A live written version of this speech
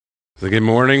So good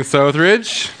morning,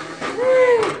 Southridge.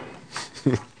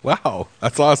 Wow,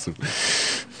 that's awesome.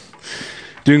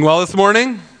 Doing well this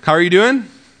morning? How are you doing?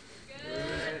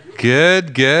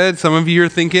 Good. Some of you are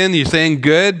thinking, you're saying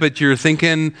good, but you're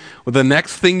thinking, well, the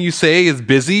next thing you say is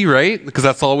busy, right? Because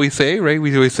that's all we say, right?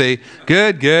 We always say,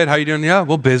 good. How you doing? Yeah,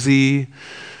 well, busy.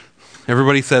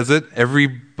 Everybody says it.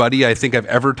 Everybody I think I've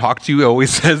ever talked to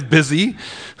always says busy.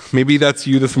 Maybe that's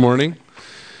you this morning.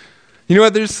 You know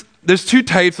what? There's two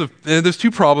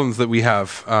problems that we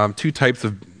have. Two types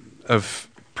of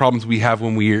problems we have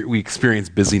when we experience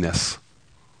busyness.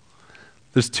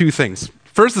 There's two things.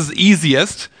 First is the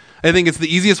easiest. I think it's the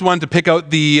easiest one to pick out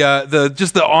the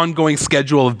ongoing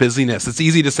schedule of busyness. It's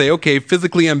easy to say, okay,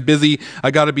 physically I'm busy.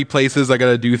 I got to be places. I got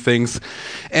to do things,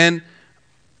 and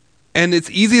it's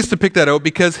easiest to pick that out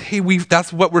because hey,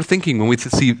 that's what we're thinking when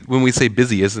we say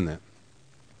busy, isn't it?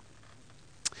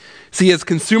 See, as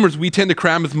consumers, we tend to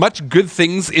cram as much good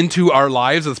things into our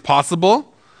lives as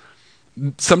possible,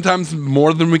 sometimes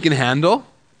more than we can handle.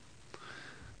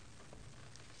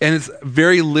 And it's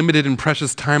very limited and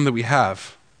precious time that we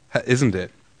have, isn't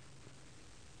it?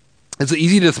 It's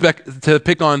easy to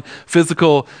pick on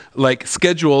physical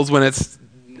schedules when it's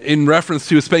in reference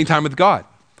to spending time with God.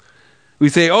 We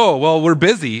say, oh, well, we're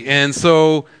busy, and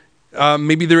so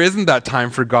maybe there isn't that time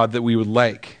for God that we would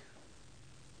like.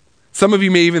 Some of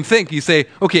you may even think, you say,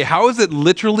 okay, how is it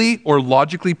literally or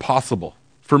logically possible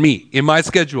for me, in my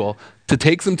schedule, to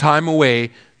take some time away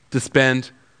to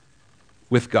spend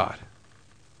with God?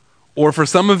 Or for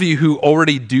some of you who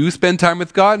already do spend time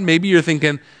with God, maybe you're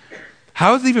thinking,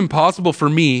 how is it even possible for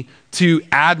me to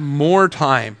add more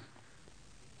time,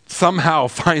 somehow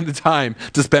find the time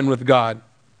to spend with God?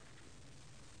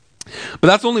 But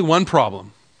that's only one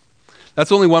problem.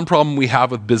 That's only one problem we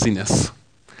have with busyness.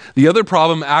 The other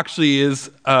problem actually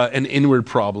is an inward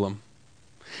problem.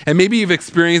 And maybe you've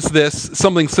experienced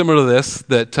something similar to this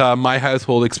that my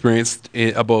household experienced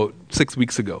about 6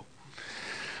 weeks ago.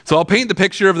 So I'll paint the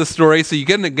picture of the story so you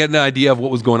get an idea of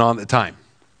what was going on at the time.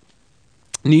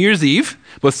 New Year's Eve,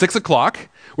 about 6 o'clock,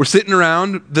 we're sitting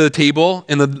around the table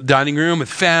in the dining room with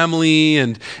family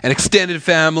and an extended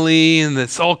family, and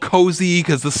it's all cozy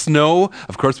because the snow,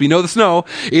 of course we know the snow,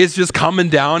 is just coming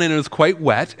down, and it was quite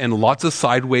wet and lots of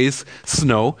sideways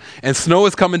snow. And snow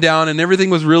was coming down and everything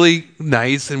was really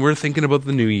nice, and we're thinking about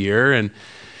the new year. And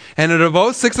at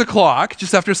about 6 o'clock,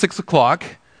 just after 6 o'clock,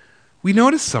 we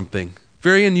noticed something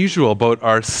very unusual about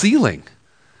our ceiling.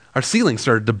 Our ceiling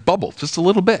started to bubble just a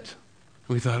little bit.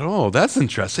 We thought, oh, that's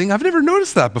interesting. I've never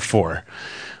noticed that before.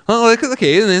 Well,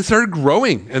 okay, and then it started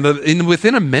growing. And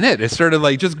within a minute, it started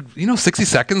 60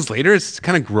 seconds later, it's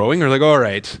kind of growing. We're like, all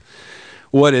right,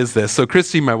 what is this? So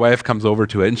Christy, my wife, comes over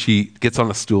to it, and she gets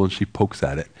on a stool, and she pokes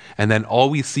at it. And then all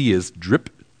we see is drip,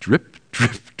 drip,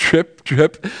 drip, drip,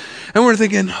 drip. And we're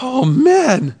thinking, oh,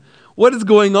 man, what is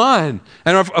going on?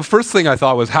 And our first thing I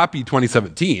thought was happy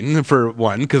 2017, for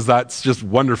one, because that's just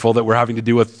wonderful that we're having to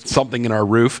do with something in our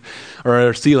roof or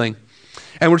our ceiling.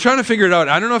 And we're trying to figure it out.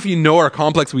 I don't know if you know our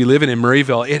complex we live in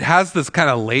Murrayville. It has this kind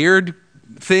of layered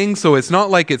thing, so it's not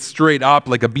like it's straight up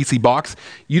like a BC box.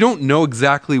 You don't know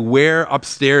exactly where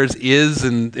upstairs is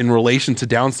in relation to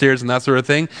downstairs and that sort of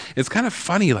thing. It's kind of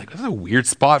funny, that's a weird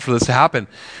spot for this to happen.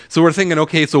 So we're thinking,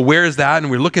 okay, so where is that? And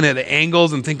we're looking at the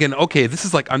angles and thinking, okay, this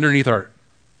is underneath our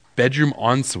bedroom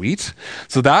ensuite.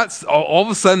 So that's all of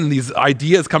a sudden these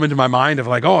ideas come into my mind of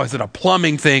is it a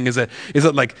plumbing thing? Is it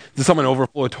did someone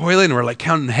overflow a toilet? And we're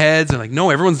counting heads and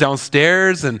no, everyone's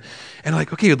downstairs and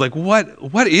okay,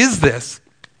 what is this?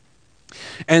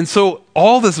 And so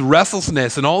all this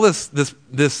restlessness and all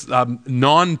this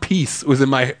non-peace was in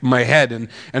my head, and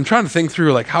I'm trying to think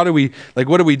through what do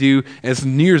we do? And it's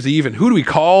New Year's Eve, and who do we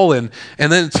call? And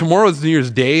then tomorrow's New Year's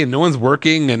Day, and no one's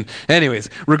working. And anyways,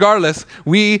 regardless,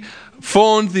 we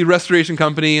phoned the restoration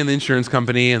company and the insurance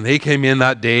company, and they came in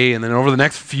that day. And then over the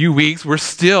next few weeks, we were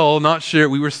still not sure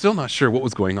what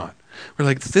was going on.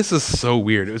 We're this is so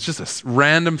weird. It was just a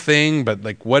random thing, but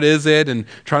what is it? And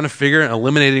trying to figure and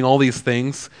eliminating all these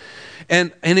things.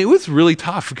 And it was really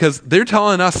tough because they're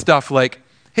telling us stuff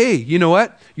hey, you know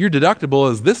what? Your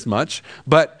deductible is this much,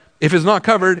 but if it's not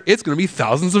covered, it's going to be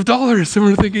thousands of dollars. And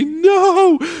we're thinking,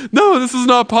 no, this is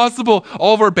not possible.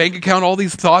 All of our bank account, all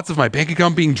these thoughts of my bank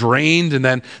account being drained, and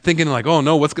then thinking oh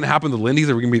no, what's going to happen to Lindy's?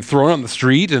 Are we going to be thrown on the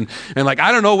street? And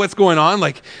I don't know what's going on.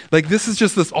 This is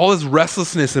just all this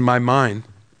restlessness in my mind.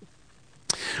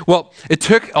 Well, it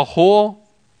took a whole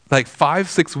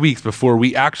 5-6 weeks before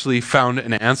we actually found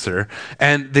an answer,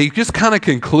 and they just kind of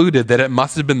concluded that it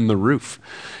must have been the roof.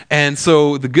 And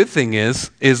so the good thing is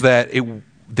that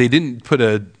they didn't put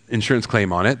insurance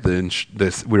claim on it.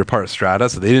 We were part of Strata,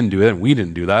 so they didn't do it, and we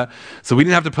didn't do that. So we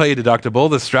didn't have to pay a deductible.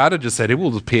 The Strata just said,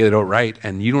 we'll just pay it outright,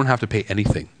 and you don't have to pay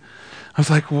anything. I was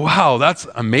like, wow, that's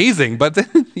amazing. But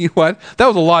then, you know what? That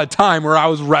was a lot of time where I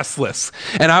was restless.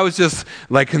 And I was just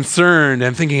like concerned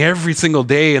and thinking every single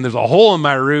day, and there's a hole in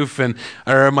my roof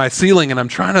or my ceiling, and I'm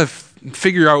trying to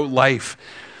figure out life.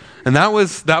 And that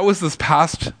was this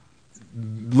past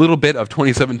little bit of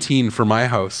 2017 for my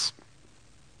house.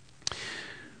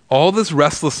 All this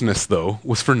restlessness, though,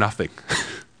 was for nothing.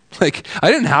 Like, I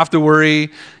didn't have to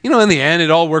worry. In the end, it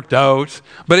all worked out.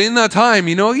 But in that time,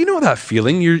 you know that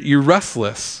feeling. You're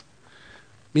restless.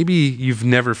 Maybe you've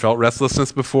never felt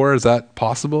restlessness before. Is that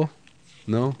possible?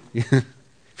 No?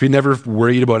 If you never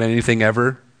worried about anything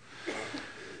ever?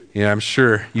 Yeah, I'm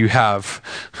sure you have,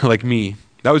 like me.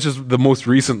 That was just the most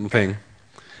recent thing.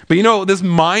 But this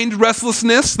mind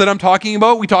restlessness that I'm talking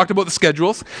about, we talked about the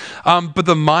schedules, but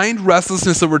the mind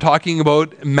restlessness that we're talking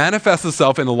about manifests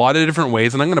itself in a lot of different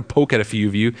ways, and I'm going to poke at a few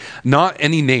of you. Not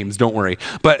any names, don't worry.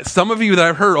 But some of you that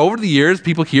I've heard over the years,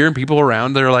 people here and people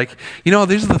around, they're like, these are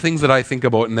the things that I think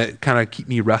about and that kind of keep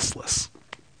me restless.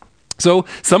 So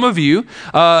some of you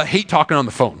hate talking on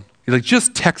the phone. You're like,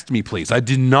 just text me, please. I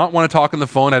do not want to talk on the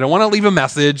phone. I don't want to leave a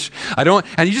message. And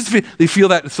you just feel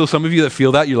that. So some of you that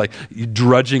feel that, you're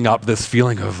drudging up this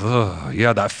feeling of,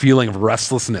 that feeling of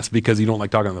restlessness because you don't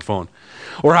like talking on the phone.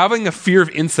 Or having a fear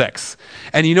of insects.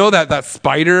 And that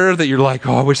spider that you're like,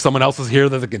 I wish someone else was here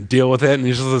that they can deal with it. And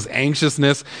there's just this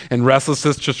anxiousness and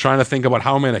restlessness just trying to think about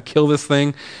how I'm going to kill this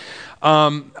thing.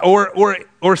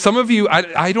 Or some of you,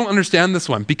 I don't understand this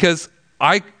one because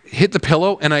I hit the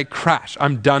pillow and I crash.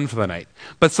 I'm done for the night.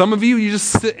 But some of you, you just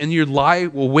sit and you lie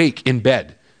awake in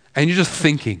bed and you're just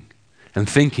thinking and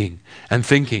thinking and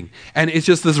thinking. And it's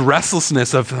just this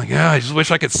restlessness of like, I just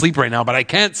wish I could sleep right now, but I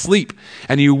can't sleep.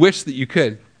 And you wish that you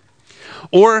could.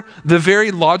 Or the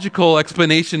very logical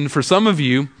explanation for some of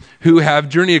you who have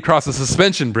journeyed across a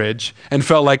suspension bridge and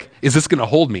felt like, is this going to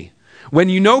hold me? When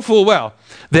you know full well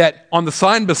that on the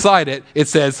sign beside it, it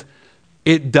says,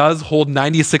 it does hold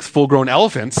 96 full-grown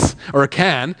elephants, or it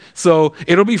can, so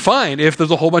it'll be fine if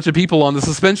there's a whole bunch of people on the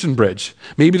suspension bridge.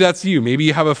 Maybe that's you. Maybe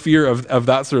you have a fear of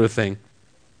that sort of thing.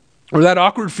 Or that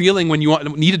awkward feeling when you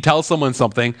need to tell someone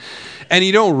something, and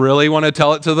you don't really want to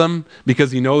tell it to them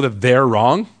because you know that they're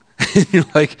wrong.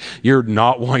 You're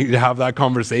not wanting to have that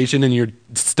conversation, and your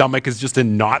stomach is just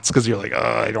in knots because you're like,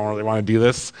 I don't really want to do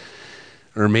this.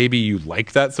 Or maybe you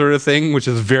like that sort of thing, which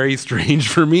is very strange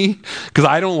for me because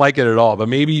I don't like it at all. But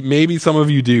maybe some of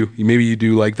you do. Maybe you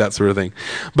do like that sort of thing.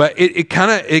 But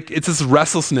it's this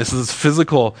restlessness, this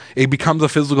physical. It becomes a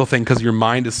physical thing because your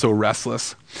mind is so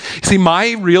restless. See,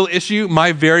 my real issue,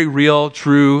 my very real,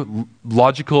 true,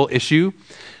 logical issue,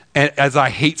 as I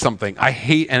hate something, and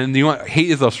hate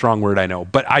is a strong word, I know,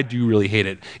 but I do really hate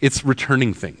it. It's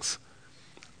returning things.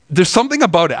 There's something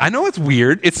about it. I know it's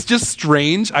weird. It's just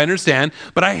strange. I understand.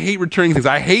 But I hate returning things.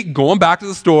 I hate going back to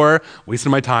the store, wasting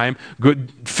my time,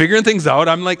 figuring things out.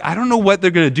 I'm like, I don't know what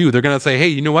they're going to do. They're going to say, hey,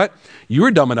 you know what? You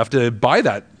were dumb enough to buy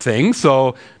that thing,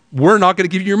 so we're not going to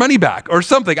give you your money back or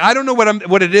something. I don't know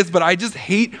what it is, but I just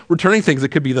hate returning things. It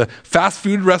could be the fast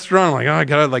food restaurant.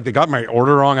 I'm like, they got my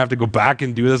order wrong. I have to go back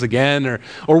and do this again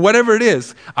or whatever it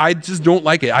is. I just don't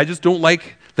like it. I just don't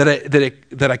like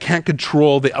that I can't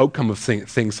control the outcome of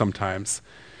things sometimes.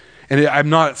 And I'm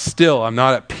not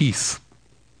at peace.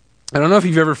 I don't know if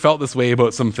you've ever felt this way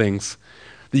about some things,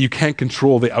 that you can't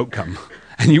control the outcome,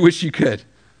 and you wish you could.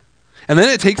 And then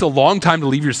it takes a long time to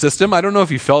leave your system. I don't know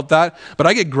if you felt that, but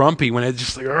I get grumpy when it's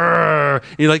just like,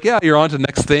 you're like, yeah, you're on to the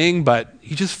next thing, but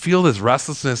you just feel this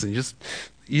restlessness, and you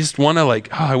just want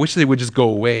to I wish they would just go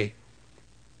away.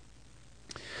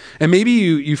 And maybe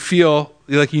you feel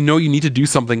like you need to do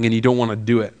something and you don't want to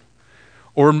do it.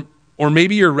 Or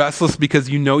maybe you're restless because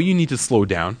you need to slow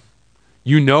down.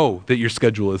 You know that your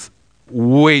schedule is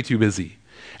way too busy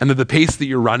and that the pace that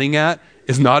you're running at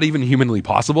is not even humanly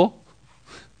possible.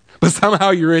 But somehow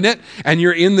you're in it and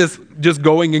you're in this just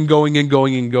going and going and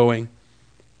going and going.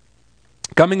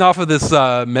 Coming off of this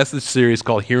message series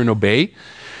called Hear and Obey,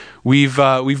 we've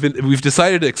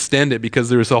decided to extend it because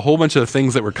there's a whole bunch of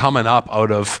things that were coming up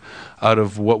out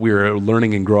of what we were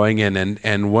learning and growing in.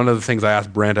 And one of the things I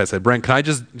asked Brent, I said, Brent, can I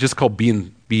just call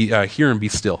hear and be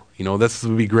still? This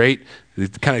would be great.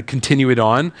 Kind of continue it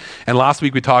on. And last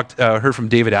week we heard from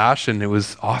David Ash, and it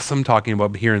was awesome talking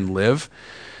about hear and live.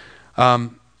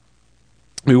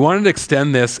 We wanted to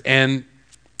extend this, and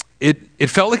it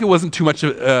felt like it wasn't too much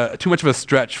of a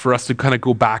stretch for us to kind of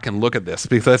go back and look at this,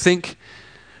 because I think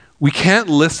we can't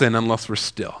listen unless we're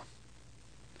still.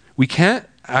 We can't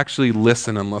actually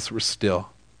listen unless we're still.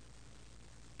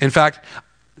 In fact,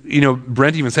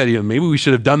 Brent even said, maybe we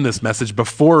should have done this message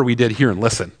before we did Hear and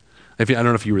Listen. I don't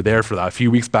know if you were there for that. A few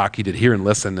weeks back, he did Hear and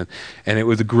Listen, and it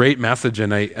was a great message,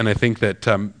 and I think that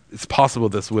it's possible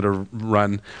this would have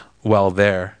run well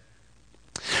there.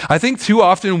 I think too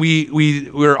often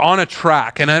we're on a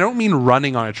track, and I don't mean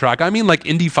running on a track. I mean like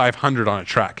Indy 500 on a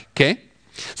track, okay?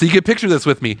 So you can picture this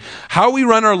with me. How we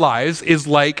run our lives is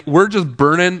like we're just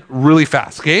burning really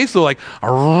fast, okay? So like,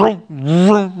 and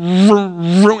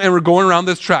we're going around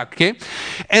this track, okay?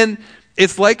 And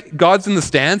it's like God's in the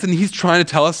stands and he's trying to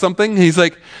tell us something. And he's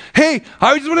like, hey,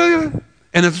 I just want to,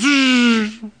 and it's,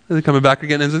 and then coming back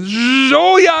again and it's,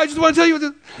 oh yeah, I just want to tell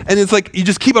you. And it's like, you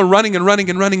just keep on running and running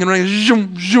and running and running,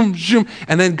 zoom, zoom, zoom.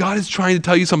 And then God is trying to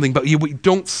tell you something, but we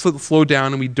don't slow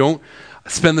down and we don't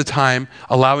spend the time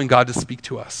allowing God to speak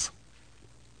to us.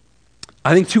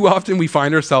 I think too often we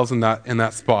find ourselves in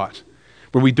that spot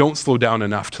where we don't slow down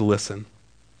enough to listen.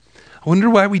 I wonder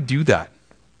why we do that.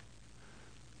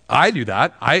 I do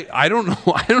that. I don't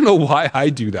know. I don't know why I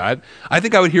do that. I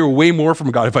think I would hear way more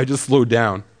from God if I just slowed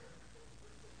down.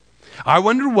 I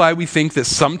wonder why we think that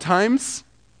sometimes,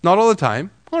 not all the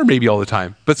time, or maybe all the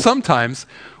time, but sometimes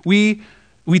we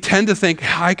tend to think,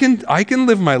 I can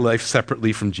live my life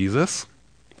separately from Jesus.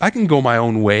 I can go my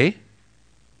own way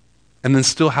and then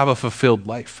still have a fulfilled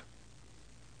life.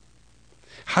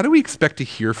 How do we expect to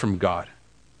hear from God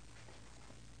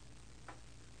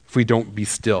if we don't be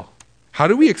still? How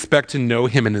do we expect to know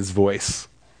him and his voice?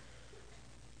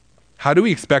 How do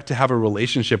we expect to have a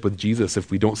relationship with Jesus if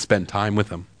we don't spend time with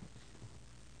him?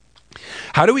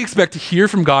 How do we expect to hear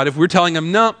from God if we're telling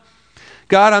him, no,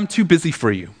 God, I'm too busy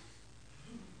for you?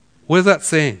 What is that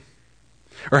saying?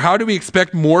 Or how do we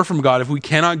expect more from God if we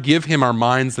cannot give him our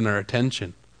minds and our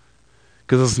attention?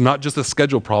 Because it's not just a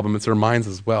schedule problem, it's our minds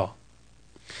as well.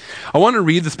 I want to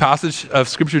read this passage of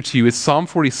scripture to you. It's Psalm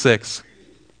 46.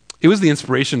 It was the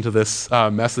inspiration to this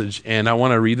message, and I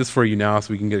want to read this for you now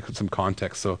so we can get some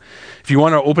context. So if you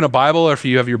want to open a Bible or if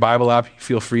you have your Bible app,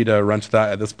 feel free to run to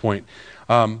that at this point.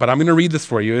 But I'm going to read this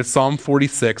for you. It's Psalm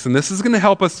 46, and this is going to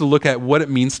help us to look at what it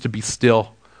means to be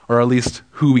still, or at least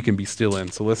who we can be still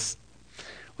in. So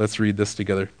let's read this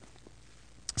together.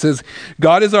 It says,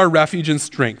 God is our refuge and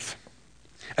strength,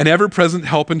 an ever-present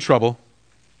help in trouble.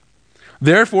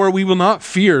 Therefore we will not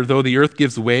fear though the earth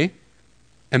gives way,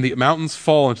 and the mountains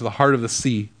fall into the heart of the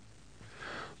sea.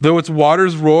 Though its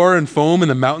waters roar and foam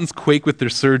and the mountains quake with their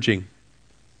surging.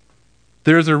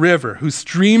 There is a river whose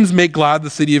streams make glad the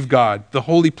city of God, the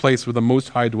holy place where the Most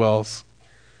High dwells.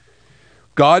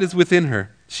 God is within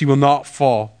her. She will not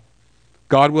fall.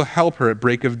 God will help her at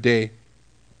break of day.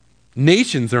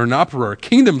 Nations are in uproar.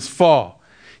 Kingdoms fall.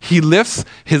 He lifts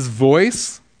his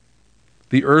voice.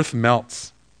 The earth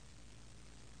melts.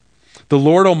 The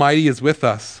Lord Almighty is with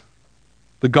us.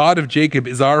 The God of Jacob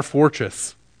is our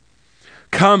fortress.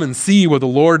 Come and see what the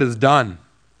Lord has done.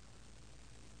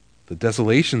 The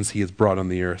desolations he has brought on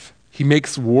the earth. He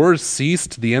makes wars cease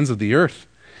to the ends of the earth.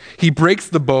 He breaks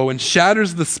the bow and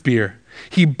shatters the spear.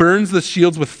 He burns the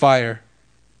shields with fire.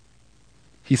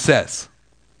 He says,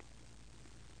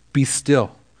 be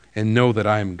still and know that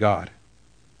I am God.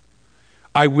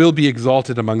 I will be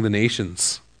exalted among the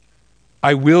nations.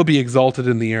 I will be exalted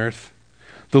in the earth.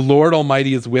 The Lord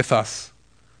Almighty is with us.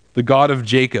 The God of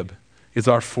Jacob is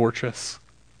our fortress.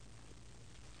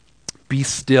 Be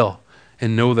still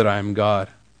and know that I am God.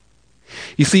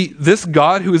 You see, this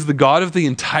God who is the God of the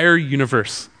entire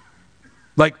universe,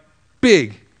 like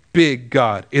big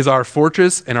God, is our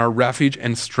fortress and our refuge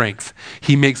and strength.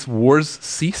 He makes wars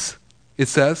cease, it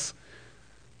says.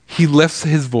 He lifts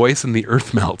his voice and the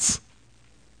earth melts.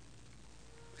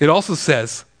 It also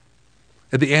says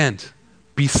at the end,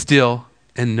 be still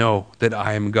and know that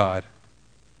I am God.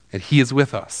 And he is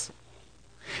with us.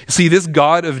 See, this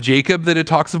God of Jacob that it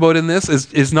talks about in this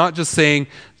is not just saying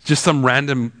just some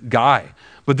random guy,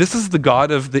 but this is the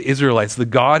God of the Israelites, the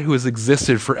God who has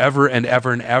existed forever and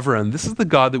ever and ever. And this is the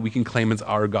God that we can claim as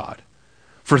our God.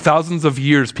 For thousands of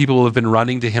years, people have been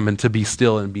running to him and to be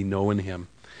still and be known him.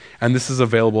 And this is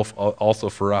available also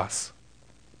for us.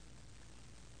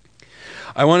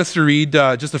 I want us to read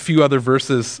just a few other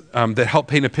verses that help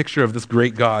paint a picture of this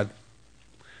great God.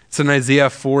 It's in Isaiah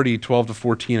 40, 12 to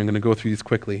 14. I'm going to go through these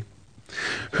quickly.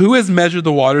 Who has measured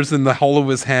the waters in the hollow of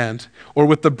his hand, or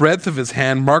with the breadth of his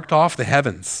hand marked off the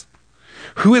heavens?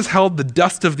 Who has held the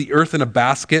dust of the earth in a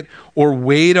basket, or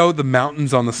weighed out the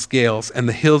mountains on the scales and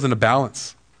the hills in a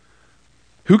balance?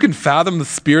 Who can fathom the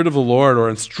spirit of the Lord, or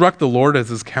instruct the Lord as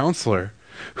his counselor?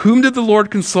 Whom did the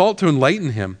Lord consult to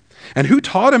enlighten him? And who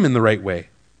taught him in the right way?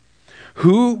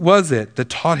 Who was it that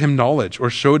taught him knowledge, or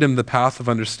showed him the path of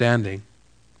understanding?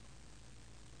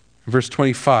 Verse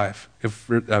 25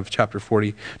 of chapter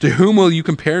 40. To whom will you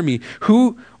compare me?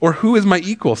 Who is my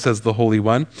equal, says the Holy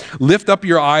One? Lift up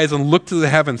your eyes and look to the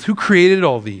heavens. Who created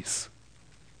all these?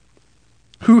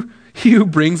 He who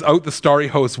brings out the starry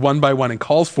hosts one by one and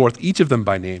calls forth each of them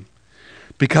by name.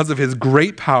 Because of his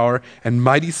great power and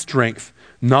mighty strength,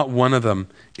 not one of them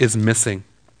is missing.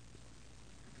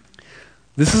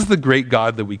 This is the great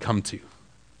God that we come to.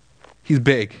 He's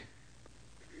big.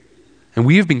 And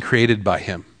we have been created by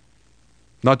him.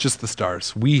 Not just the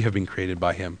stars. We have been created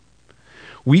by him.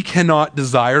 We cannot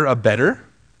desire a better,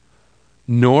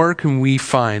 nor can we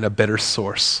find a better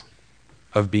source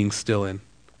of being still in.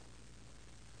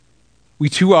 We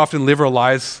too often live our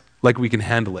lives like we can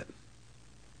handle it.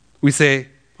 We say,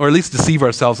 or at least deceive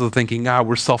ourselves into thinking,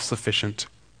 we're self-sufficient.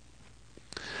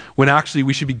 When actually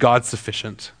we should be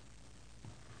God-sufficient.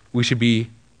 We should be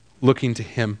looking to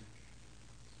him.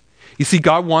 You see,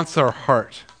 God wants our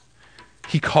heart.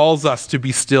 He calls us to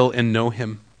be still and know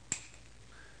him.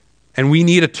 And we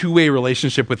need a two-way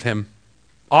relationship with him.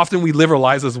 Often we live our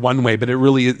lives as one way, but it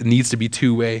really needs to be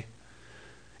two-way.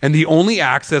 And the only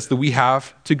access that we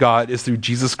have to God is through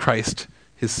Jesus Christ,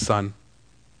 his Son.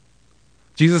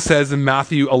 Jesus says in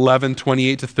Matthew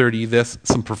 11:28-30,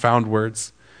 some profound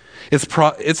words.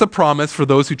 It's a promise for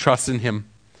those who trust in him,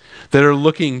 that are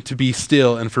looking to be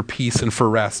still and for peace and for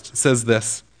rest. It says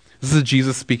this. This is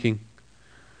Jesus speaking.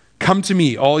 Come to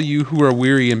me, all you who are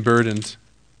weary and burdened,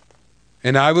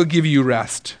 and I will give you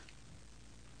rest.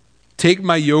 Take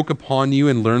my yoke upon you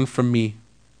and learn from me.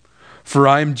 For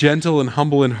I am gentle and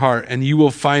humble in heart, and you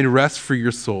will find rest for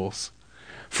your souls.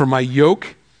 For my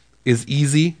yoke is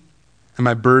easy, and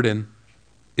my burden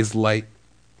is light.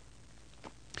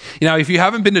 You know, if you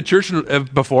haven't been to church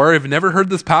before, if you've never heard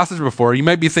this passage before, you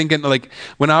might be thinking, like,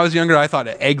 when I was younger, I thought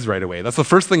of eggs right away. That's the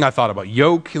first thing I thought about.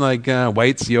 Yolk, like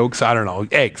whites, yolks, I don't know,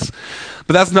 eggs.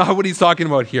 But that's not what he's talking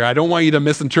about here. I don't want you to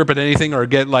misinterpret anything or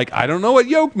get like, I don't know what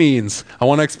yoke means. I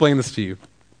want to explain this to you.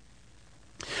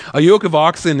 A yoke of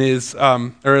oxen is,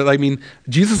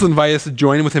 Jesus invited us to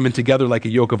join with him and together like a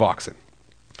yoke of oxen.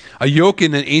 A yoke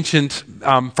in an ancient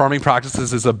farming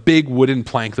practices is a big wooden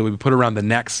plank that would be put around the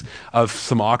necks of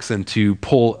some oxen to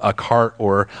pull a cart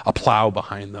or a plow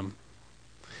behind them.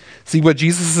 See, what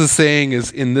Jesus is saying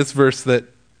is in this verse that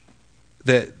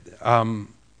there's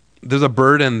a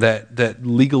burden that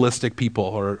legalistic people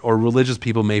or religious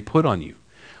people may put on you,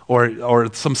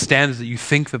 or some standards that you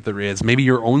think that there is, maybe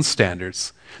your own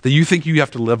standards that you think you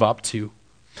have to live up to.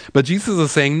 But Jesus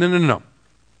is saying, no,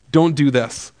 don't do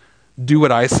this. Do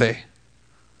what I say.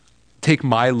 Take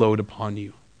my load upon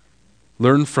you.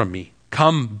 Learn from me.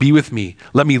 Come, be with me.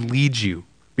 Let me lead you.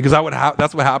 Because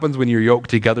that's what happens when you're yoked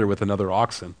together with another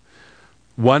oxen.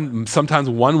 Sometimes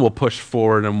one will push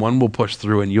forward and one will push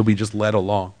through and you'll be just led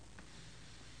along.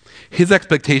 His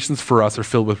expectations for us are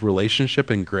filled with relationship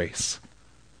and grace.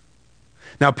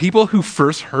 Now, people who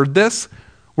first heard this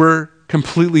were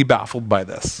completely baffled by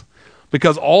this.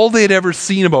 Because all they'd ever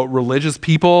seen about religious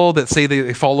people that say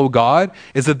they follow God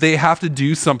is that they have to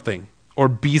do something or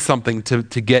be something to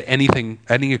get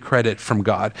any credit from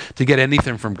God. To get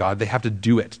anything from God, they have to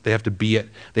do it. They have to be it.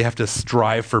 They have to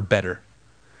strive for better.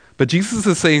 But Jesus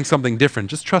is saying something different.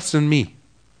 Just trust in me.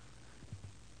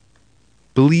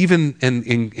 Believe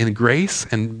in grace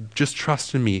and just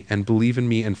trust in me and believe in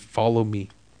me and follow me.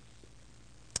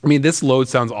 I mean, this load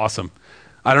sounds awesome.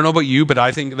 I don't know about you, but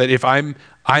I think that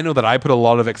I know that I put a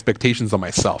lot of expectations on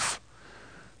myself.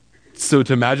 So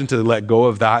to imagine to let go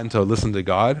of that and to listen to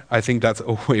God, I think that's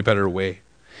a way better way.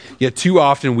 Yet too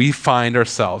often we find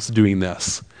ourselves doing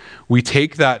this. We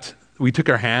took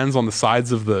our hands on the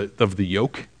sides of the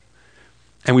yoke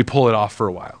and we pull it off for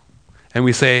a while. And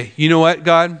we say, you know what,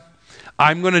 God?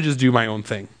 I'm going to just do my own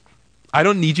thing. I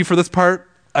don't need you for this part.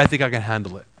 I think I can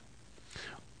handle it.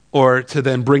 Or to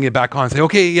then bring it back on and say,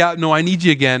 okay, yeah, no, I need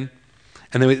you again.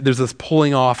 And then there's this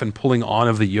pulling off and pulling on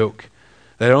of the yoke.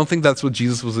 I don't think that's what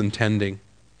Jesus was intending.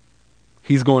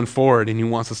 He's going forward and he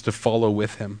wants us to follow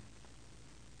with him.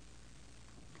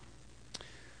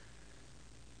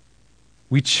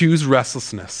 We choose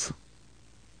restlessness.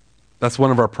 That's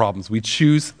one of our problems. We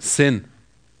choose sin.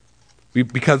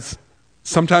 Because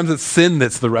sometimes it's sin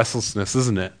that's the restlessness,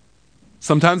 isn't it?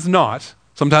 Sometimes not.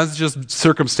 Sometimes it's just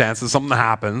circumstances, something that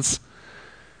happens.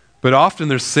 But often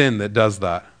there's sin that does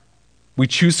that. We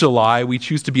choose to lie. We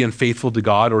choose to be unfaithful to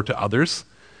God or to others.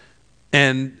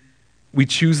 And we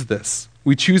choose this.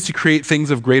 We choose to create things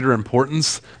of greater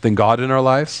importance than God in our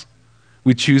lives.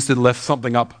 We choose to lift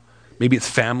something up. Maybe it's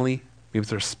family. Maybe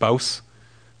it's our spouse.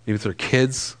 Maybe it's our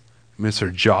kids. Maybe it's our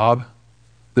job.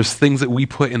 There's things that we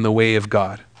put in the way of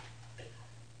God.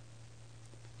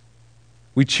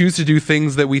 We choose to do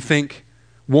things that we think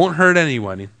won't hurt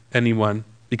anyone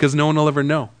because no one will ever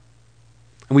know.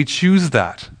 And we choose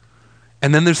that.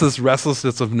 And then there's this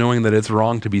restlessness of knowing that it's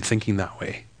wrong to be thinking that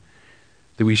way.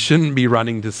 That we shouldn't be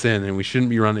running to sin and we shouldn't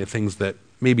be running to things that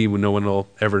maybe no one will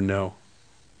ever know.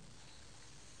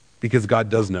 Because God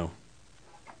does know.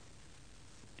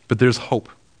 But there's hope.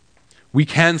 We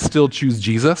can still choose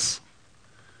Jesus.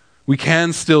 We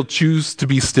can still choose to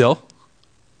be still.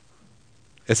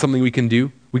 It's something we can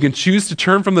do. We can choose to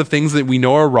turn from the things that we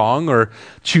know are wrong or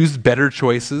choose better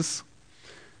choices.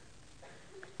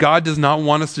 God does not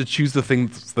want us to choose the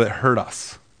things that hurt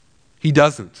us. He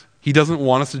doesn't. He doesn't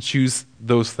want us to choose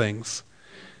those things.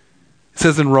 It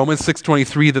says in Romans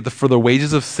 6:23 that for the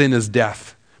wages of sin is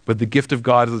death, but the gift of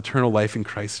God is eternal life in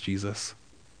Christ Jesus.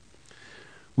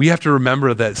 We have to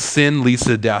remember that sin leads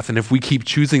to death, and if we keep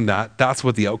choosing that, that's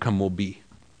what the outcome will be.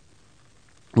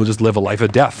 We'll just live a life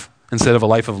of death instead of a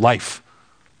life of life.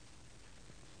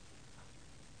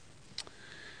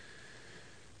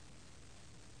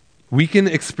 We can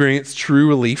experience true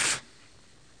relief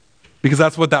because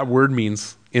that's what that word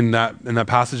means in that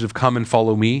passage of come and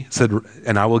follow me. It said,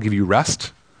 and I will give you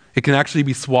rest. It can actually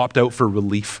be swapped out for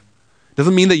relief.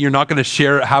 Doesn't mean that you're not going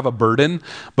to have a burden,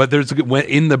 but there's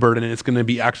in the burden, and it's going to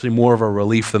be actually more of a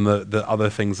relief than the other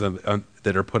things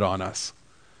that are put on us.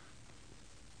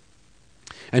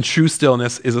 And true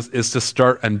stillness is to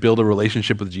start and build a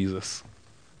relationship with Jesus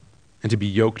and to be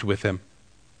yoked with him.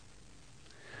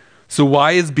 So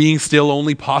why is being still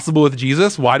only possible with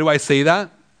Jesus? Why do I say that?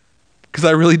 Because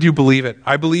I really do believe it.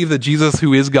 I believe that Jesus,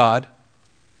 who is God,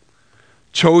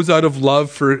 chose out of love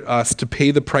for us to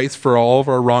pay the price for all of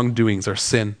our wrongdoings, our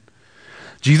sin.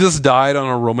 Jesus died on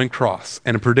a Roman cross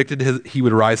and predicted he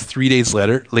would rise 3 days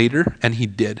later, and he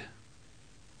did.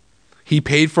 He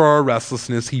paid for our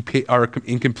restlessness, he paid our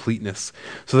incompleteness,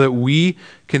 so that we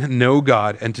can know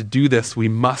God, and to do this, we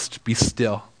must be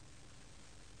still.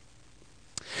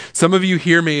 Some of you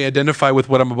here may identify with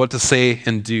what I'm about to say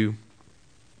and do.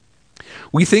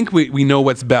 We think we know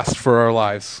what's best for our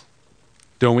lives,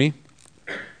 don't we?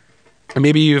 And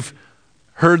maybe you've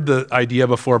heard the idea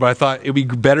before, but I thought it would be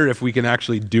better if we can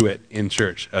actually do it in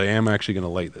church. I am actually going to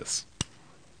light this.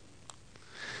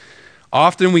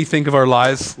 Often we think of our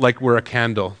lives like we're a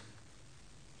candle.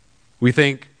 We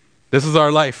think, this is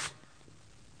our life.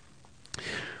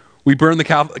 We burn the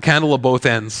candle at both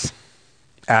ends.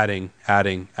 Adding.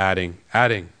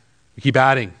 We keep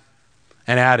adding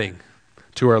and adding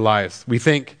to our lives. We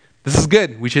think, this is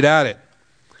good, we should add it.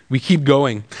 We keep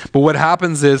going. But what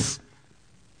happens is,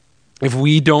 if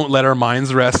we don't let our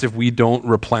minds rest, if we don't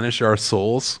replenish our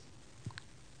souls,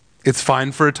 it's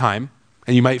fine for a time,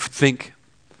 and you might think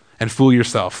and fool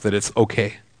yourself that it's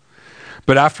okay.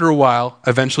 But after a while,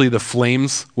 eventually the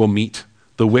flames will meet,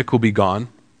 the wick will be gone,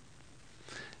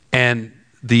 and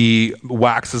the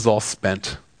wax is all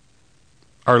spent.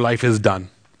 Our life is done.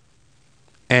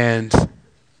 And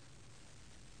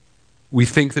we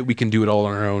think that we can do it all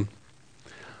on our own.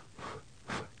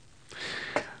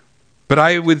 But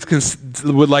I would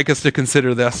like us to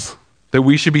consider this, that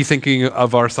we should be thinking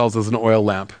of ourselves as an oil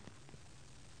lamp.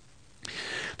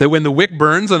 That when the wick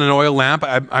burns on an oil lamp,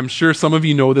 I'm sure some of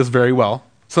you know this very well.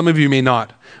 Some of you may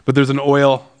not, but there's an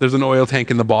oil tank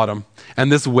in the bottom.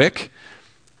 And this wick,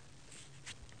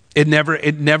 it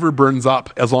never burns up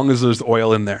as long as there's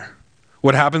oil in there.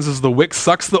 What happens is the wick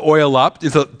sucks the oil up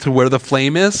to where the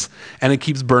flame is, and it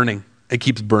keeps burning. It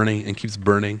keeps burning and keeps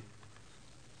burning.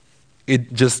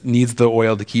 It just needs the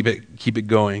oil to keep it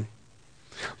going.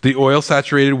 The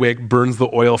oil-saturated wick burns the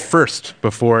oil first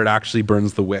before it actually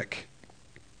burns the wick.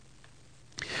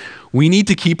 We need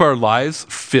to keep our lives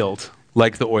filled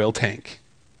like the oil tank.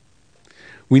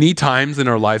 We need times in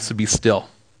our lives to be still.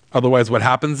 Otherwise, what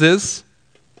happens is,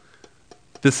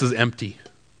 this is empty.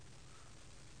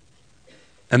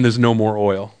 And there's no more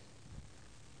oil.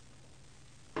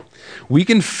 We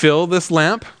can fill this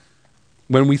lamp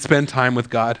when we spend time with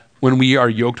God, when we are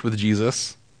yoked with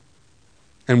Jesus,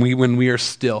 and when we are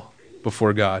still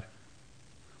before God,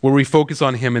 where we focus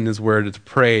on him and his word, to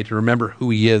pray, to remember who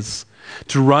he is,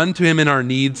 to run to him in our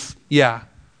needs, yeah,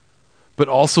 but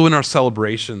also in our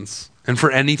celebrations. And for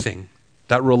anything,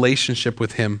 that relationship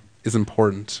with him is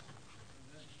important.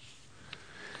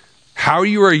 How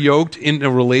you are yoked in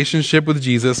a relationship with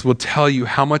Jesus will tell you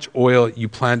how much oil you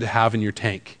plan to have in your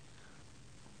tank.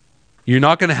 You're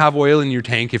not going to have oil in your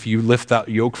tank if you lift that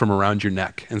yoke from around your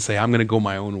neck and say, I'm going to go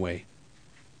my own way.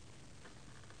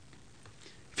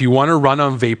 If you want to run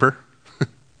on vapor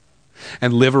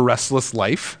and live a restless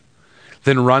life,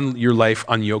 then run your life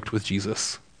unyoked with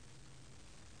Jesus.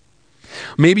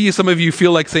 Maybe some of you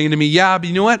feel like saying to me, yeah, but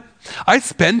you know what? I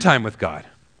spend time with God.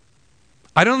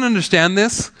 I don't understand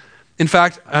this. In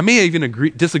fact, I may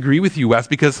even disagree with you, Wes,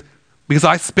 because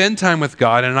I spend time with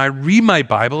God and I read my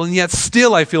Bible, and yet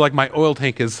still I feel like my oil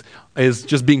tank is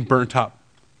just being burnt up.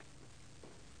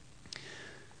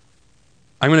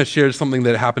 I'm going to share something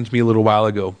that happened to me a little while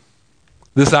ago.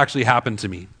 This actually happened to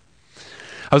me.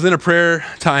 I was in a prayer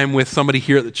time with somebody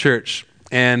here at the church,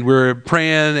 and we're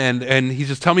praying, and he's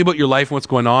just, tell me about your life and what's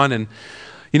going on. And,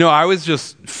 I was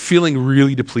just feeling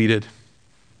really depleted.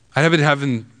 I have been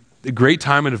having a great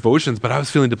time in devotions, but I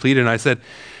was feeling depleted. And I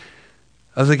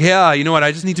was like, yeah, you know what?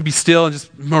 I just need to be still and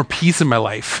just more peace in my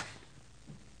life.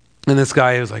 And this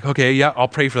guy was like, okay, yeah, I'll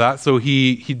pray for that. So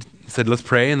he said, let's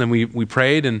pray. And then we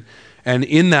prayed, and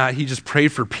in that, he just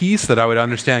prayed for peace, that I would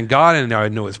understand God and I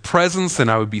would know his presence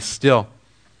and I would be still.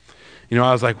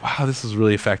 I was like, wow, this is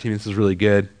really affecting me. This is really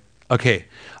good. Okay,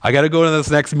 I got to go to this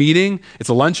next meeting. It's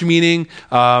a lunch meeting.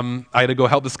 I got to go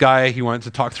help this guy. He wanted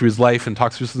to talk through his life and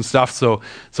talk through some stuff. So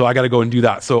I got to go and do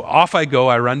that. So off I go.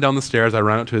 I run down the stairs. I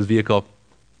run out to his vehicle.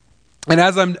 And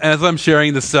as I'm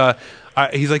sharing this,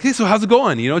 he's like, hey, so how's it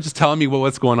going? Just telling me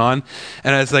what's going on.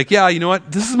 And I was like, yeah, you know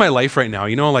what? This is my life right now.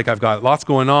 Like I've got lots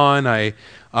going on. I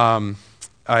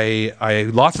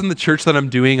lots in the church that I'm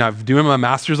doing. I'm doing my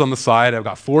master's on the side. I've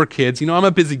got 4 kids. I'm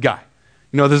a busy guy.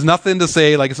 There's nothing to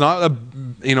say, like it's not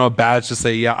a badge to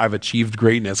say, yeah, I've achieved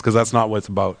greatness, because that's not what it's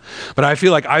about. But I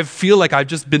feel like I've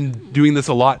just been doing this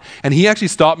a lot. And he actually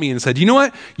stopped me and said, you know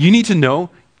what? You need to know.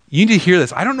 You need to hear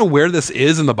this. I don't know where this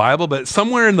is in the Bible, but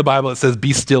somewhere in the Bible it says,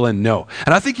 be still and know.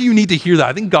 And I think you need to hear that.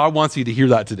 I think God wants you to hear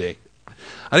that today.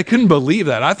 I couldn't believe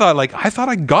that. I thought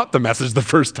I got the message the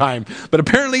first time, but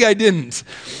apparently I didn't.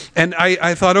 And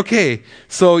I thought, okay,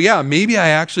 so yeah, maybe I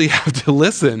actually have to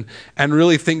listen and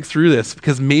really think through this,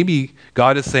 because maybe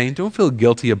God is saying, don't feel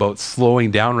guilty about slowing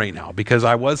down right now, because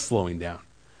I was slowing down.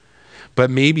 But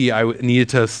maybe I needed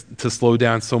to slow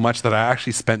down so much that I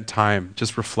actually spent time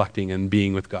just reflecting and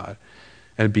being with God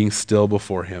and being still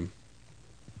before him.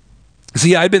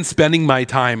 See, I'd been spending my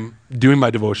time doing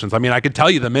my devotions. I mean, I could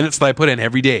tell you the minutes that I put in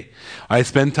every day. I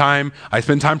spend time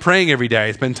praying every day.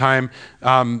 I spend time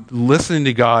listening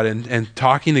to God and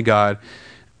talking to God.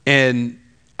 And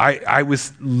I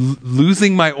was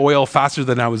losing my oil faster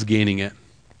than I was gaining it.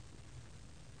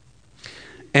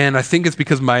 And I think it's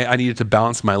because I needed to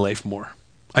balance my life more.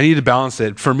 I needed to balance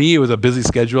it. For me, it was a busy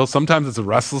schedule. Sometimes it's a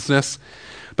restlessness,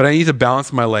 but I need to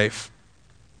balance my life.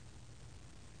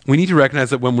 We need to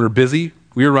recognize that when we're busy,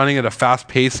 we are running at a fast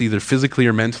pace, either physically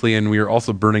or mentally, and we are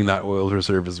also burning that oil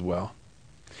reserve as well.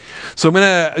 So I'm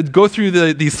going to go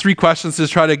through these 3 questions to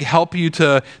try to help you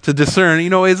to discern,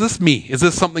 is this me? Is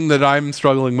this something that I'm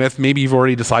struggling with? Maybe you've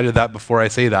already decided that before I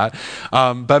say that,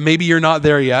 but maybe you're not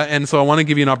there yet. And so I want to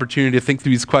give you an opportunity to think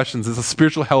through these questions. It's a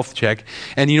spiritual health check.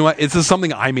 And you know what? This is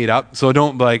something I made up. So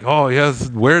don't be like, oh yes,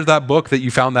 where's that book that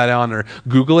you found that on? Or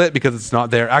Google it, because it's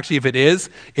not there. Actually, if it is,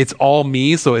 it's all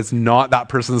me. So it's not that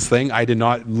person's thing. I did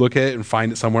not look at it and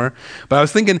find it somewhere. But I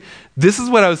was thinking, this is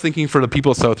what I was thinking for the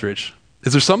people of Southridge.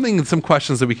 Is there some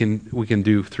questions that we can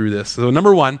do through this? So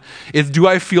number 1 is, do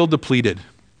I feel depleted?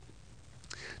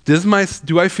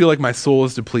 Do I feel like my soul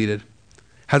is depleted?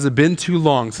 Has it been too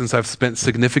long since I've spent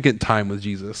significant time with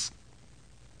Jesus?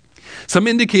 Some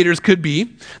indicators could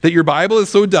be that your Bible is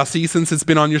so dusty since it's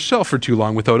been on your shelf for too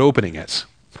long without opening it.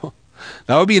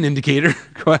 That would be an indicator.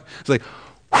 It's like,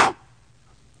 whew,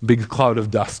 big cloud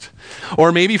of dust.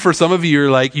 Or maybe for some of you,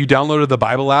 you're like, you downloaded the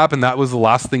Bible app and that was the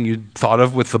last thing you thought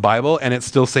of with the Bible, and it's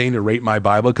still saying to rate my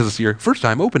Bible because it's your first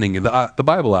time opening the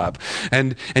Bible app.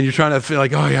 And you're trying to feel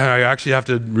like, oh yeah, I actually have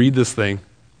to read this thing.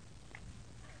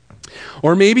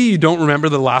 Or maybe you don't remember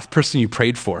the last person you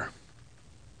prayed for.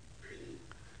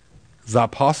 Is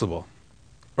that possible?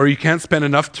 Or you can't spend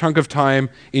enough chunk of time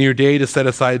in your day to set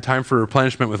aside time for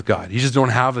replenishment with God. You just don't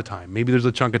have the time. Maybe there's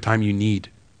a chunk of time you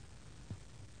need.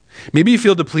 Maybe you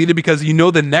feel depleted because you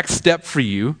know the next step for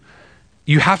you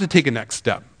have to take a next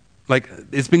step. Like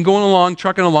it's been going along,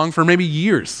 trucking along for maybe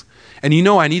years. And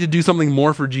I need to do something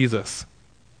more for Jesus.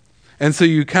 And so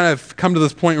you kind of come to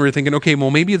this point where you're thinking, okay,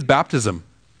 well, maybe it's baptism.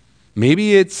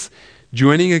 Maybe it's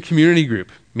joining a community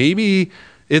group. Maybe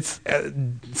it's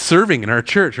serving in our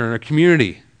church or in our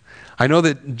community. I know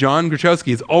that John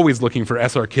Gruchowski is always looking for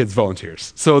SR Kids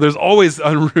volunteers. So there's always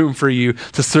a room for you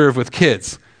to serve with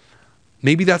kids.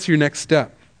 Maybe that's your next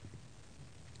step.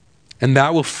 And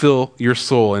that will fill your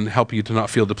soul and help you to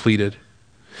not feel depleted.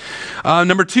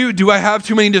 Number 2, do I have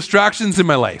too many distractions in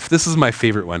my life? This is my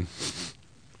favorite one.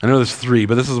 I know there's 3,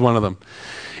 but this is one of them.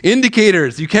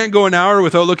 Indicators. You can't go an hour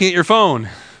without looking at your phone.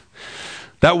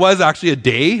 That was actually a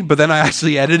day, but then I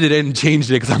actually edited it and changed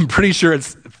it because I'm pretty sure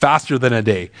it's faster than a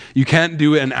day. You can't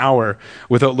do an hour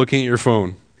without looking at your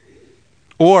phone.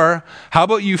 Or how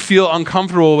about you feel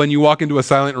uncomfortable when you walk into a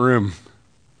silent room?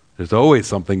 There's always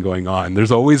something going on.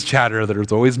 There's always chatter.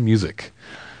 There's always music.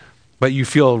 But you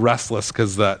feel restless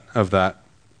because of that.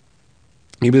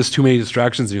 Maybe there's too many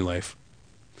distractions in your life.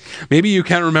 Maybe you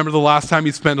can't remember the last time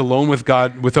you spent alone with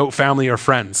God without family or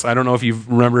friends. I don't know if you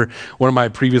remember one of my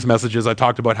previous messages. I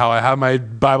talked about how I have my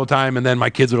Bible time and then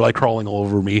my kids are like crawling all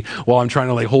over me while I'm trying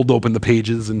to like hold open the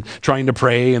pages and trying to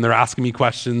pray, and they're asking me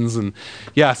questions. And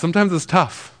yeah, sometimes it's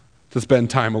tough to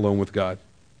spend time alone with God.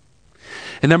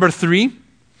 And number 3,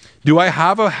 do I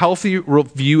have a healthy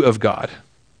view of God?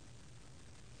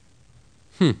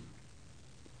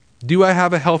 Do I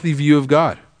have a healthy view of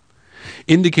God?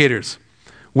 Indicators.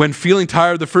 When feeling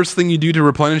tired, the first thing you do to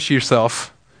replenish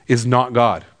yourself is not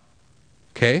God.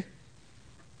 Okay?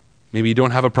 Maybe you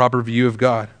don't have a proper view of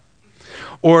God.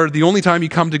 Or the only time you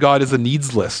come to God is a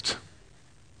needs list.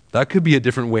 That could be a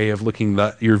different way of looking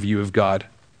at your view of God,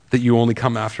 that you only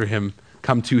come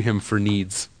to him for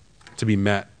needs to be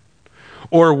met.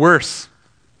 Or worse,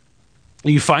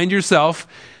 you find yourself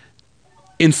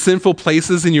in sinful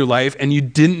places in your life and you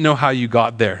didn't know how you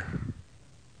got there.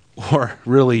 Or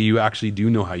really, you actually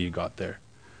do know how you got there.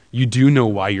 You do know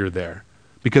why you're there,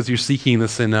 because you're seeking the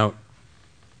sin out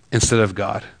instead of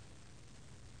God.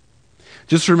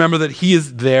 Just remember that he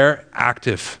is there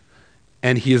active,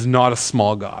 and he is not a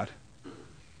small God.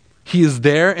 He is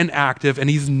there and active, and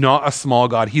he's not a small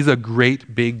God. He's a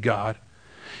great big God.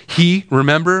 He,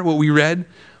 remember what we read,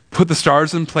 put the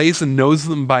stars in place and knows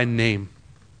them by name.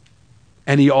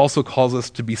 And he also calls us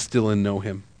to be still and know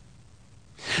him.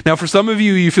 Now, for some of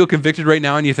you, you feel convicted right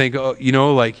now and you think, oh,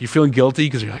 like you're feeling guilty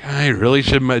because you're like, I really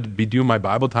should be doing my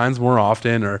Bible times more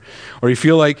often. Or you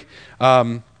feel like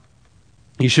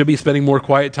you should be spending more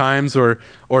quiet times, or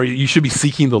you should be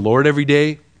seeking the Lord every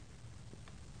day.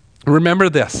 Remember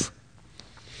this.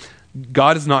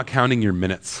 God is not counting your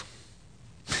minutes.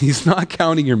 He's not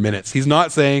counting your minutes. He's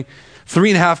not saying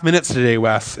 3.5 minutes today,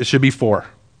 Wes. It should be 4.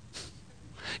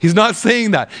 He's not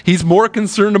saying that. He's more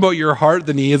concerned about your heart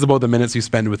than he is about the minutes you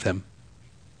spend with him.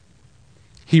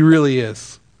 He really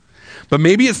is. But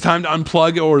maybe it's time to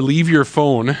unplug or leave your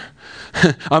phone,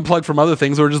 unplug from other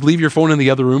things, or just leave your phone in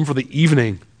the other room for the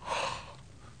evening.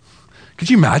 Could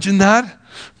you imagine that?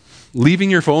 Leaving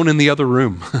your phone in the other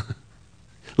room,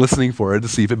 listening for it to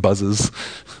see if it buzzes.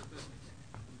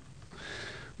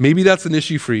 Maybe that's an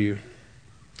issue for you.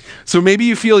 So maybe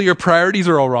you feel your priorities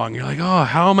are all wrong. You're like, oh,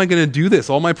 how am I going to do this?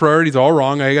 All my priorities are all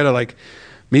wrong. I got to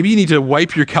maybe you need to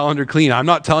wipe your calendar clean. I'm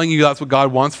not telling you that's what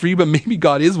God wants for you, but maybe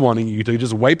God is wanting you to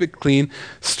just wipe it clean.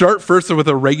 Start first with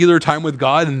a regular time with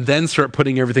God and then start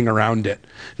putting everything around it.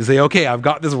 To say, okay, I've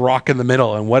got this rock in the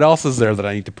middle, and what else is there that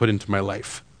I need to put into my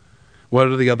life? What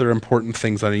are the other important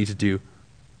things I need to do?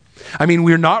 I mean,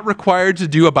 we're not required to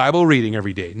do a Bible reading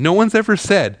every day. No one's ever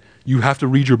said you have to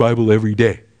read your Bible every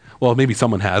day. Well, maybe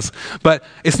someone has. But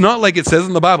it's not like it says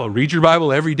in the Bible, read your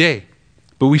Bible every day.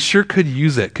 But we sure could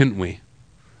use it, couldn't we?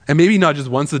 And maybe not just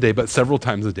once a day, but several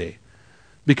times a day.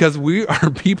 Because we are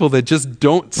people that just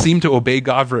don't seem to obey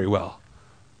God very well.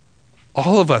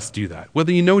 All of us do that,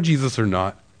 whether you know Jesus or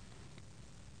not.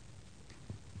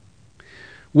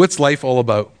 What's life all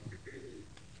about?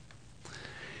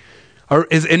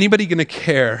 Is anybody going to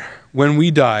care when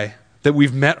we die that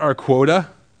we've met our quota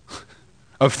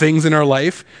of things in our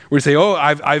life? Where we say, oh,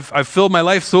 I've filled my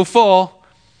life so full.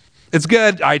 It's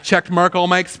good. I checked mark all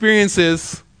my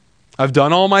experiences. I've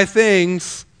done all my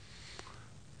things.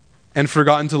 And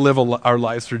forgotten to live our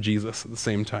lives for Jesus at the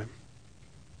same time.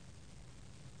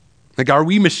 Like, are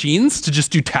we machines to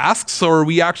just do tasks, or are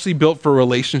we actually built for a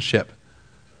relationship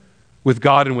with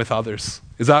God and with others?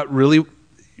 Is that really,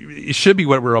 it should be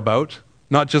what we're about,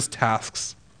 not just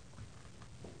tasks.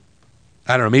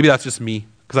 I don't know, maybe that's just me,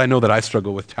 because I know that I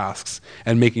struggle with tasks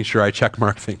and making sure I check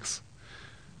mark things.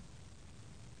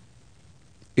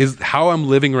 Is how I'm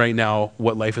living right now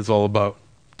what life is all about?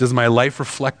 Does my life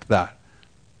reflect that?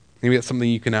 Maybe that's something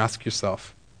you can ask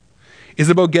yourself. Is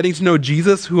it about getting to know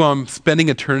Jesus, who I'm spending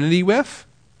eternity with?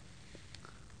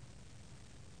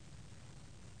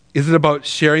 Is it about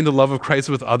sharing the love of Christ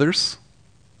with others?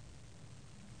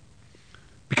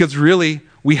 Because really,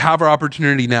 we have our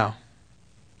opportunity now.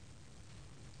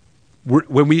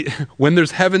 When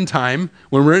there's heaven time,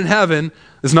 when we're in heaven,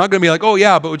 it's not going to be like, oh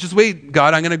yeah, but just wait,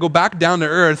 God, I'm going to go back down to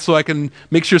earth so I can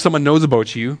make sure someone knows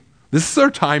about you. This is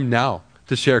our time now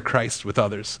to share Christ with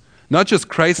others. Not just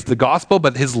Christ, the gospel,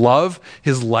 but his love,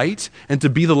 his light, and to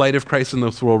be the light of Christ in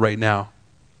this world right now.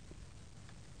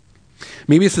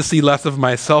 Maybe it's to see less of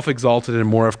myself exalted and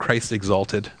more of Christ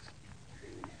exalted.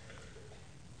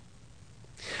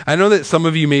 I know that some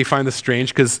of you may find this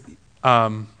strange because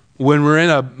when we're in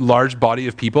a large body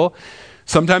of people,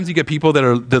 sometimes you get people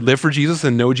that live for Jesus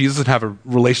and know Jesus and have a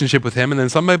relationship with him, and then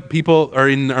some people are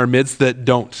in our midst that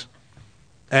don't.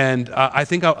 And I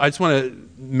think I just want to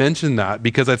mention that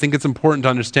because I think it's important to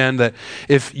understand that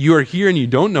if you are here and you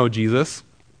don't know Jesus,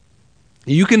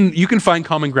 you can find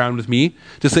common ground with me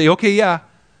to say, okay, yeah,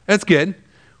 that's good.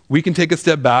 We can take a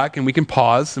step back and we can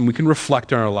pause and we can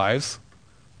reflect on our lives.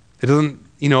 It doesn't,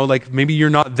 like maybe you're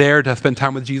not there to spend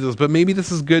time with Jesus, but maybe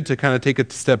this is good to kind of take a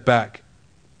step back.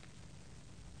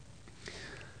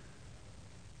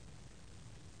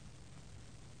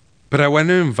 But I want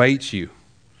to invite you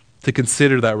to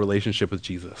consider that relationship with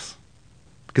Jesus,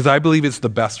 because I believe it's the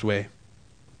best way.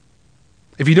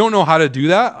 If you don't know how to do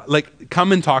that,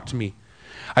 come and talk to me.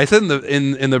 I said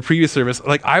in the previous service,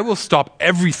 I will stop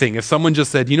everything if someone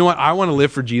just said, you know what, I want to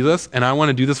live for Jesus and I want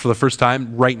to do this for the first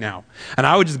time right now. And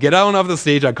I would just get out off the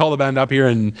stage, I'd call the band up here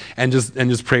and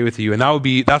just pray with you. And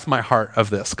that's my heart of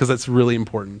this, because that's really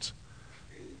important.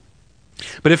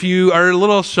 But if you are a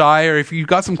little shy, or if you've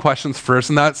got some questions first,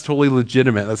 and that's totally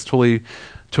legitimate, that's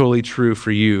totally true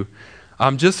for you,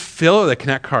 just fill out the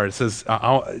Connect card. It says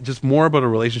just more about a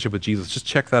relationship with Jesus. Just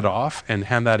check that off and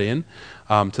hand that in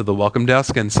to the welcome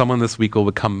desk, and someone this week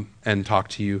will come and talk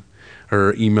to you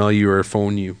or email you or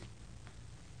phone you.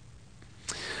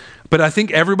 But I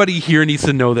think everybody here needs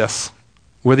to know this,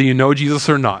 whether you know Jesus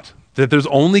or not, that there's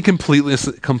only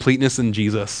completeness in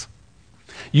Jesus.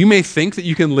 You may think that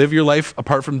you can live your life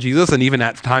apart from Jesus, and even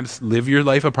at times live your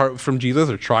life apart from Jesus,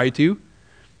 or try to.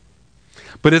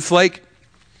 But it's like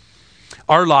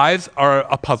our lives are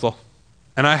a puzzle.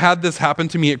 And I had this happen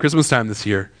to me at Christmas time this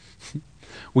year.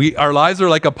 Our lives are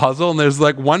like a puzzle, and there's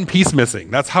one piece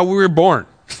missing. That's how we were born.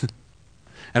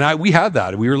 And we had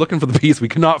that. We were looking for the piece. We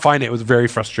could not find it. It was very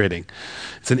frustrating.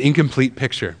 It's an incomplete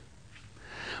picture.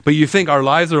 But you think our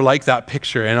lives are like that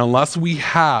picture, and unless we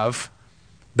have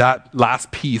that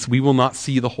last piece, we will not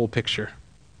see the whole picture.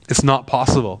 It's not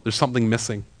possible. There's something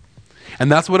missing.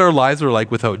 And that's what our lives are like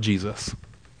without Jesus.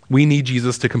 We need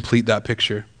Jesus to complete that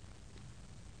picture.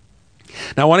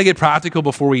 Now, I want to get practical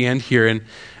before we end here.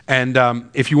 And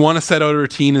if you want to set out a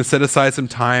routine and set aside some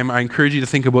time, I encourage you to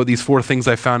think about these 4 things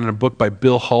I found in a book by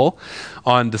Bill Hull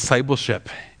on discipleship.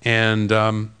 And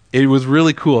it was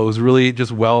really cool. It was really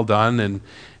just well done.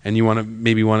 And you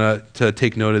maybe want to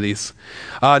take note of these.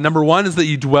 Number 1 is that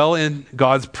you dwell in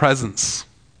God's presence.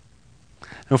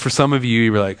 Now, for some of you,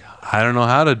 you're like, I don't know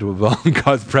how to dwell in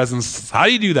God's presence. How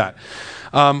do you do that?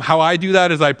 How I do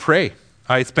that is I pray.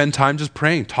 I spend time just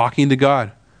praying, talking to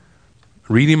God,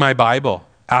 reading my Bible,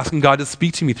 asking God to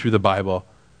speak to me through the Bible.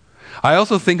 I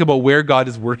also think about where God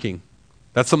is working.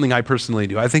 That's something I personally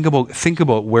do. I think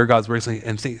about where God's working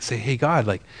and say, hey,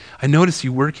 God, I notice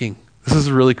you working. This is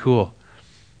really cool.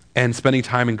 And spending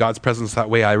time in God's presence that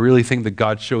way, I really think that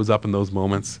God shows up in those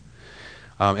moments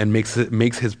and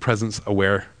makes his presence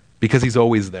aware, because he's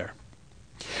always there.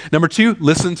 Number 2,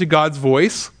 listen to God's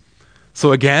voice.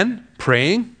 So again,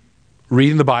 praying,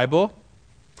 reading the Bible,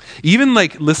 even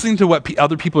listening to what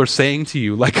other people are saying to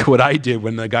you, like what I did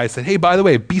when the guy said, hey, by the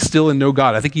way, be still and know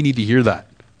God. I think you need to hear that.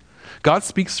 God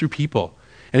speaks through people.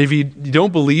 And if you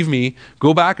don't believe me,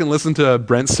 go back and listen to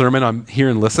Brent's sermon on Hear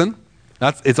and Listen.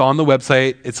 It's on the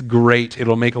website. It's great.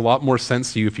 It'll make a lot more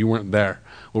sense to you if you weren't there,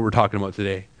 what we're talking about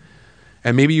today.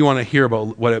 And maybe you want to hear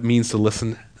about what it means to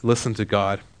listen to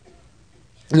God.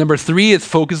 And number 3 is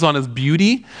focus on his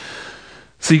beauty.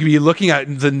 So you can be looking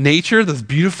at the nature, this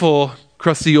beautiful,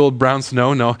 crusty old brown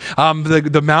snow. No,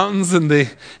 the mountains and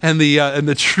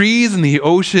the trees and the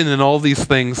ocean and all these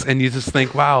things, and you just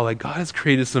think, wow, God has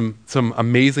created some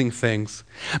amazing things.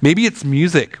 Maybe it's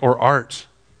music or art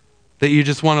that you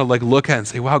just want to look at and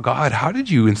say, wow, God, how did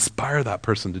you inspire that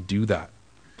person to do that?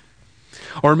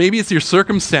 Or maybe it's your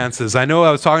circumstances. I know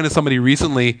I was talking to somebody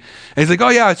recently, and he's like, oh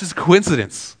yeah, it's just a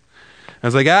coincidence. I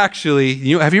was like, actually,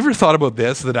 have you ever thought about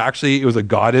this, that actually it was a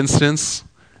God instance?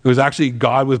 It was actually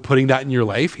God was putting that in your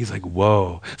life? He's like,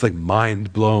 whoa, it's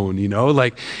mind blown, it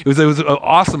was an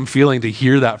awesome feeling to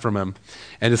hear that from him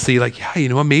and to see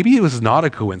yeah, maybe it was not a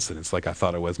coincidence like I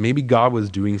thought it was. Maybe God was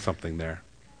doing something there.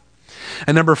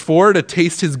 And number 4, to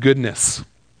taste his goodness.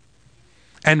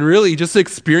 And really just to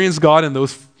experience God in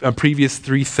those previous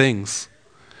 3 things.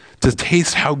 To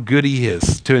taste how good he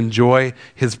is, to enjoy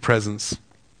his presence.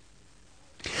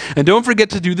 And don't forget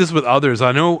to do this with others.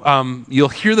 I know you'll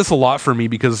hear this a lot from me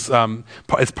because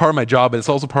it's part of my job, but it's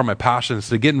also part of my passion, is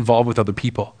to get involved with other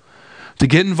people. to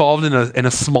get involved in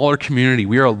a smaller community.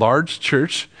 We are a large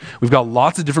church. We've got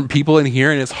lots of different people in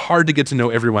here, and it's hard to get to know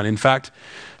everyone. In fact,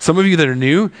 some of you that are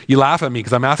new, you laugh at me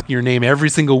because I'm asking your name every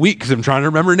single week because I'm trying to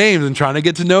remember names and trying to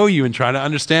get to know you and trying to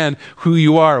understand who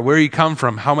you are, where you come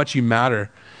from, how much you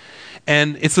matter.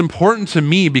 And it's important to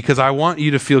me because I want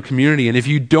you to feel community. And if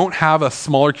you don't have a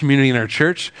smaller community in our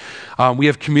church, we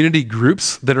have community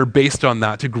groups that are based on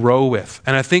that to grow with.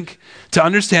 And I think to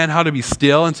understand how to be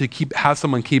still and to have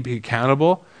someone keep you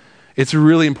accountable, it's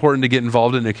really important to get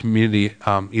involved in a community.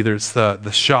 Either it's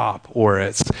the shop, or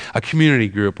it's a community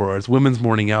group, or it's women's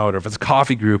morning out, or if it's a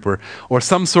coffee group, or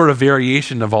some sort of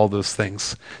variation of all those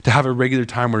things, to have a regular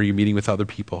time where you're meeting with other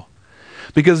people.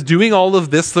 Because doing all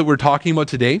of this that we're talking about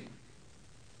today,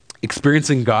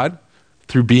 experiencing God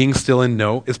through being still and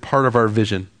know, is part of our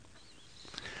vision.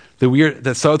 That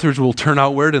Southridge will turn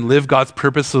outward and live God's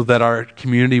purpose so that our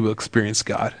community will experience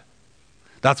God.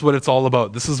 That's what it's all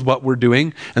about. This is what we're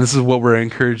doing, and this is what we're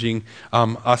encouraging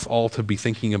us all to be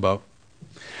thinking about.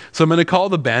 So I'm going to call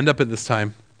the band up at this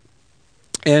time.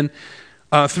 And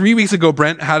 3 weeks ago,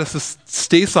 Brent had us to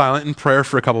stay silent in prayer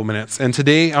for a couple minutes. And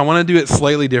today, I want to do it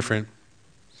slightly different.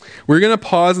 We're going to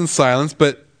pause in silence,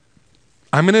 but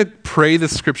I'm going to pray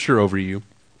this scripture over you.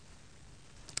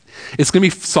 It's going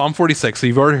to be Psalm 46, so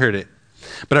you've already heard it.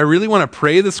 But I really want to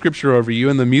pray the scripture over you,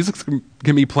 and the music's going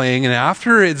to be playing. And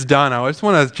after it's done, I just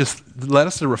want to let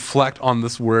us to reflect on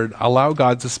this word. Allow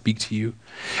God to speak to you.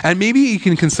 And maybe you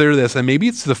can consider this, and maybe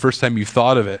it's the first time you've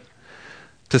thought of it,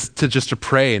 to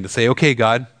pray and to say, okay,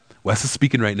 God, Wes is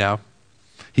speaking right now.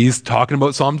 He's talking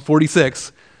about Psalm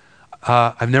 46.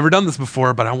 I've never done this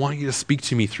before, but I want you to speak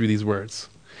to me through these words.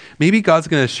 Maybe God's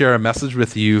going to share a message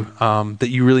with you that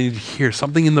you really need to hear,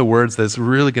 something in the words that's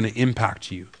really going to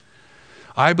impact you.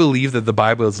 I believe that the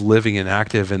Bible is living and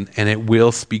active, and it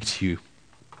will speak to you.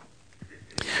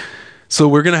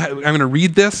 So I'm going to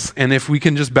read this, and if we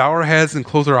can just bow our heads and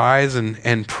close our eyes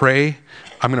and pray.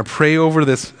 I'm going to pray over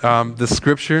this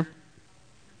scripture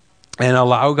and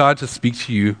allow God to speak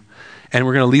to you. And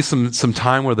we're going to leave some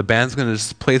time where the band's going to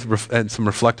just play some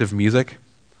reflective music.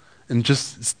 And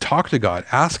just talk to God.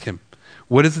 Ask him,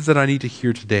 what is it that I need to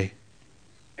hear today?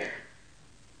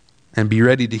 And be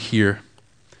ready to hear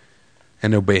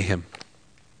and obey him.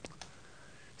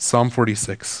 Psalm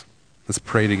 46. Let's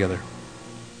pray together.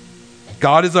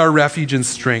 God is our refuge and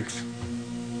strength,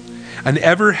 an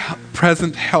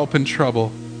ever-present help in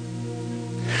trouble.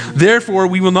 Therefore,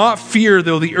 we will not fear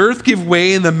though the earth give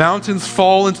way and the mountains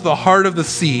fall into the heart of the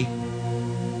sea,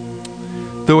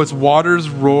 though its waters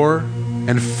roar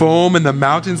and foam and the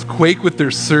mountains quake with their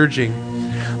surging.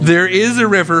 There is a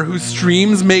river whose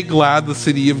streams make glad the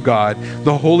city of God,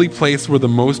 the holy place where the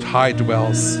Most High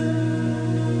dwells.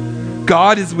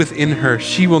 God is within her,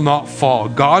 she will not fall.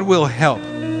 God will help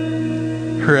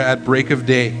her at break of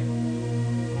day.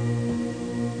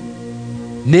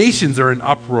 Nations are in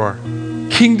uproar,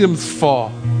 kingdoms fall.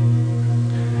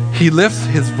 He lifts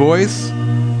his voice,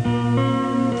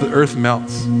 the earth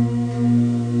melts.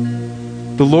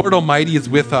 The Lord Almighty is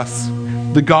with us.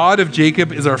 The God of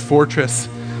Jacob is our fortress.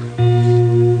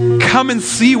 Come and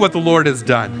see what the Lord has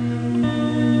done.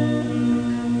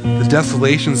 The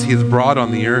desolations he has brought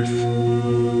on the earth.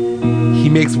 He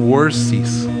makes wars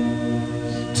cease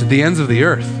to the ends of the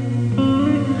earth.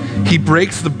 He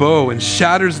breaks the bow and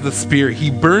shatters the spear.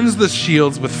 He burns the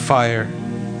shields with fire.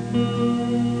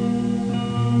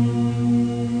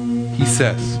 He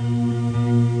says,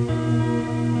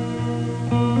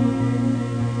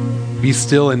 be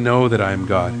still and know that I am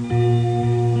God.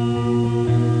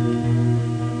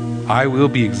 I will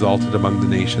be exalted among the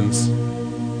nations.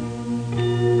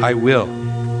 I will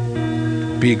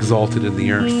be exalted in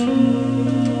the earth.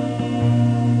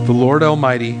 The Lord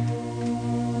Almighty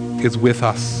is with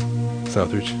us,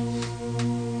 Southridge.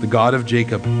 The God of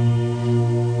Jacob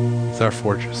is our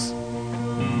fortress.